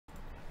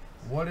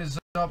What is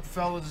up,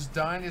 fellas?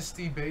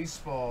 Dynasty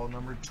Baseball,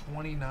 number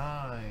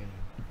 29.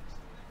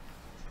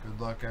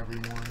 Good luck,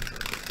 everyone.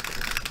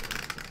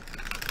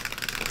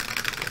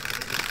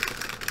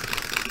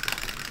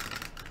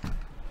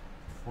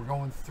 We're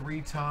going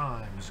 3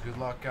 times. Good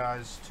luck,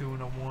 guys. 2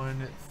 and a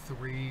 1,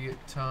 3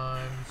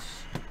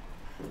 times.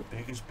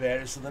 Biggest,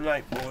 baddest of the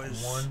night,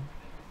 boys.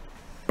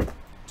 1,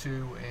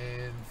 2,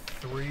 and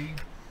 3.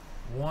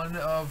 1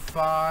 of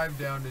 5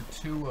 down to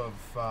 2 of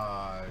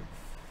 5.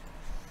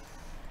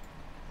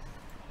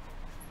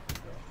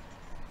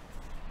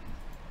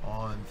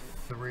 On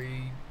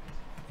 3.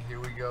 Here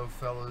we go,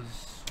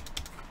 fellas.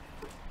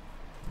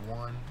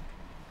 1,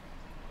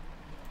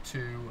 2,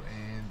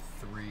 and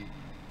 3.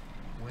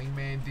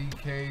 Wingman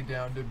DK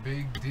down to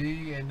Big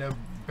D, and the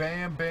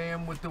Bam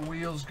Bam with the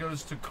wheels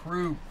goes to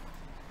Croup.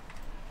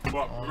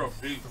 On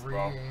 3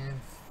 and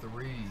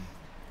 3.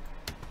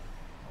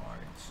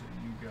 Alright, so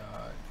you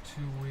got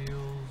 2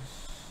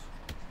 wheels.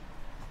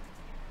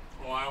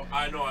 Oh,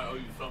 I know I owe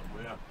you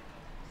something, yeah.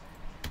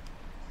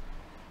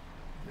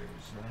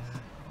 There's that.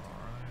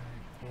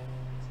 Alright, boom.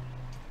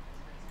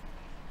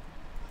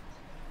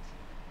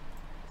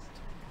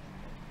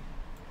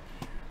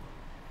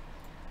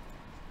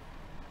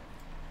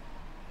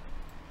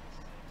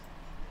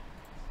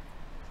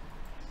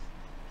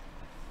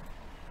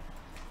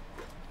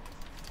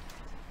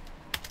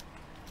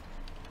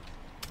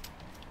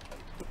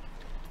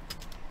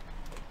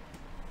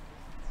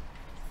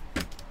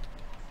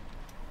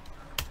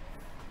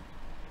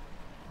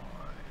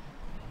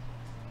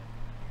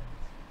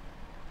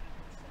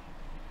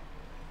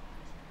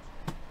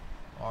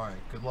 Alright,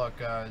 good luck,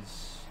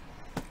 guys.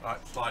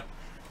 Alright, slide.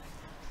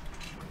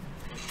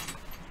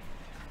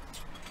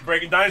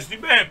 Breaking Dynasty,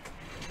 man.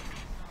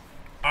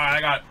 Alright,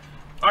 I got it.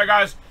 Alright,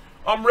 guys.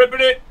 I'm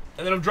ripping it,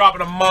 and then I'm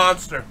dropping a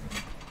monster.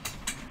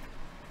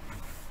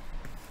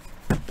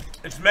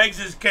 It's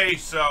Megs'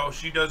 case, so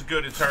she does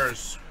good. It's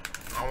hers.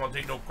 I don't want to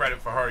take no credit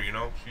for her, you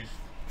know? She's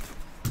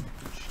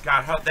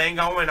got her thing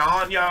going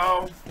on,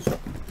 yo.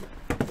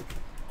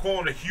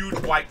 Calling a huge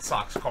White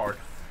Sox card.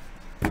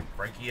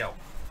 Frankie L.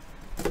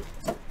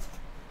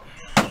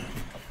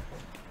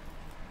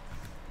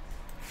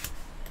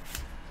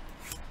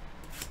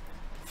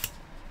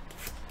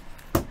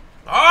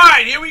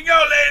 Alright, here we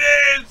go,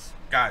 ladies!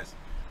 Guys,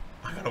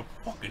 I got a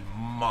fucking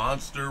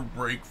monster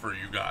break for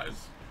you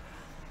guys.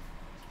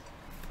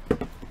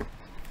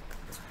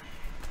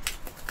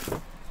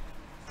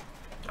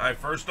 Alright,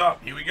 first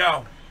up, here we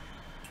go.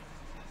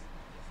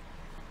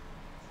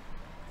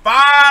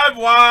 5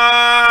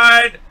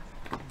 wide,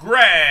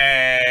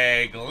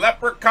 Greg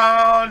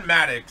Leprechaun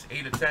Maddox,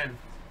 8 of 10.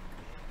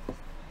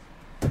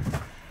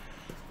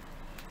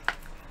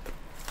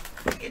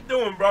 What you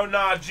doing, bro?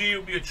 Nah, G,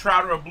 it'll be a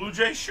Trout or a Blue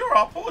Jay. Sure,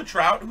 I'll pull a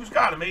Trout. Who's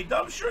got him?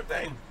 A-Dub? Sure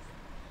thing.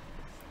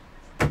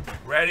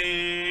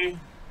 Ready?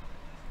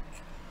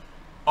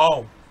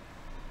 Oh.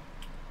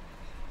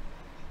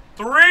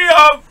 3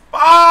 of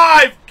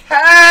 5.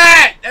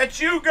 Cat!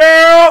 That's you,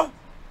 girl!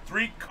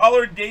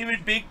 3-color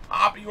David Big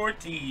Poppy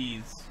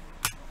Ortiz.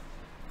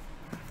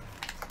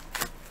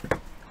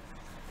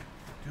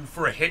 Dude,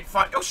 for a hit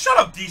fight. Yo, shut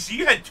up, DC.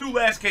 You had 2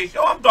 last case.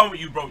 Yo, I'm done with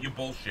you, bro. You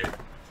bullshit.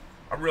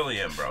 I really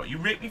am, bro. You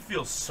make me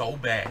feel so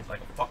bad,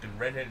 like a fucking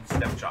redheaded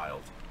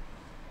stepchild.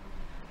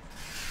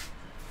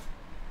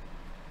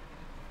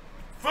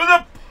 For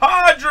the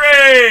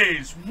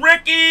Padres,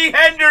 Ricky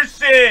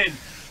Henderson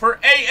for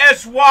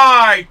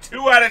ASY,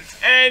 2 out of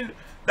 10.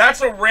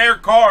 That's a rare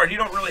card. You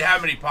don't really have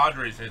many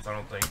Padres hits, I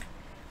don't think.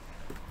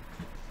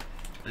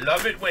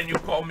 Love it when you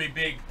call me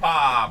Big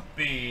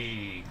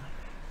Poppy.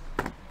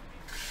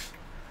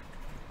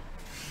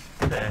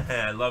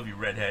 I love you,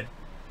 redhead.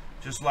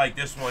 Just like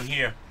this one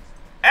here.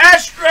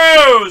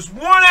 Astros,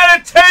 1 out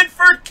of 10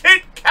 for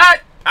Kit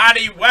Kat.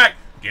 Patty Whack,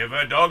 give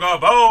a dog a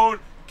bone.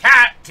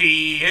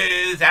 Catty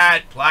is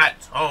at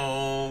Platt's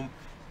home.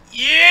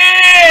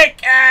 Yeah,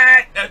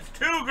 Cat. That's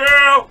 2,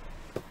 girl.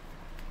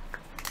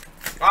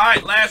 All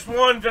right, last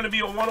one. Going to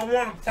be a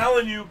 1-on-1. I'm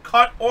telling you,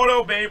 cut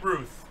auto Babe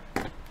Ruth.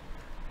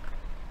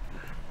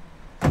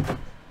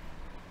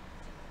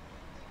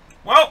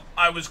 Well,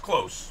 I was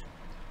close.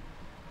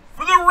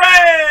 For the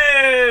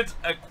Reds,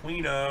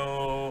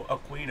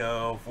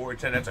 Aquino, 4 of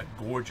 10. That's a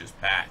gorgeous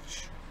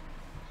patch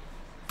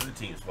for the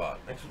team spot.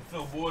 Thanks for the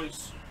fill,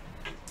 boys.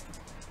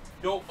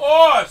 Yo,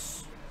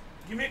 Oz,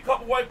 give me a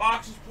couple white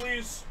boxes,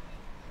 please.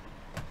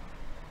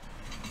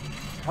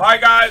 Hi,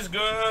 guys.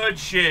 Good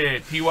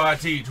shit.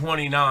 PYT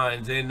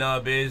 29's in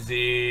the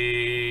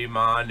busy.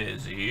 My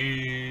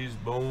nizzies.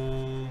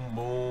 Boom,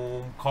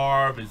 boom.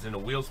 Carb is in a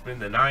wheel spin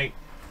tonight.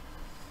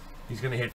 He's going to hit